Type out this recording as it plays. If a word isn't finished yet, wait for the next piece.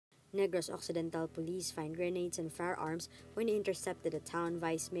Negros Occidental police find grenades and firearms when they intercepted a town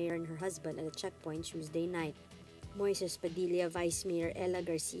vice mayor and her husband at a checkpoint Tuesday night. Moises Padilla Vice Mayor Ella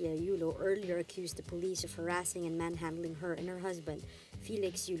Garcia Yulo earlier accused the police of harassing and manhandling her and her husband,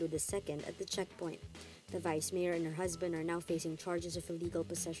 Felix Yulo II, at the checkpoint. The vice mayor and her husband are now facing charges of illegal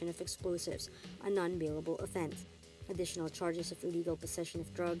possession of explosives, a non-bailable offense. Additional charges of illegal possession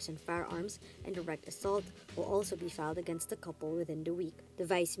of drugs and firearms and direct assault will also be filed against the couple within the week. The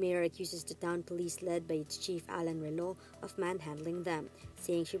vice mayor accuses the town police led by its chief Alan Relo of manhandling them,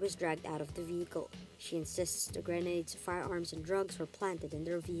 saying she was dragged out of the vehicle. She insists the grenades, firearms, and drugs were planted in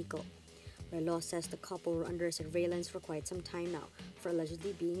their vehicle. Relo says the couple were under surveillance for quite some time now for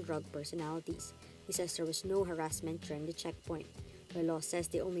allegedly being drug personalities. He says there was no harassment during the checkpoint. Relo says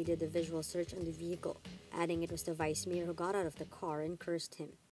they only did a visual search on the vehicle, adding it was the vice mayor who got out of the car and cursed him.